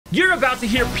You're about to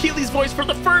hear Peely's voice for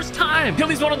the first time.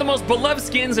 Peely's one of the most beloved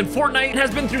skins in Fortnite and has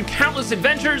been through countless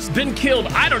adventures, been killed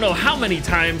I don't know how many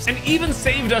times, and even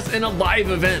saved us in a live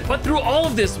event. But through all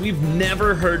of this, we've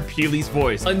never heard Peely's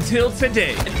voice until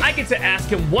today. And I get to ask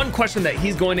him one question that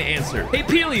he's going to answer. Hey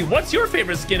Peely, what's your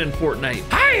favorite skin in Fortnite?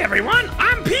 Hi everyone,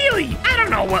 I'm Peely. I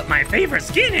don't know what my favorite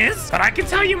skin is, but I can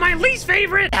tell you my least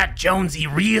favorite. That Jonesy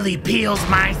really peels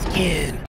my skin.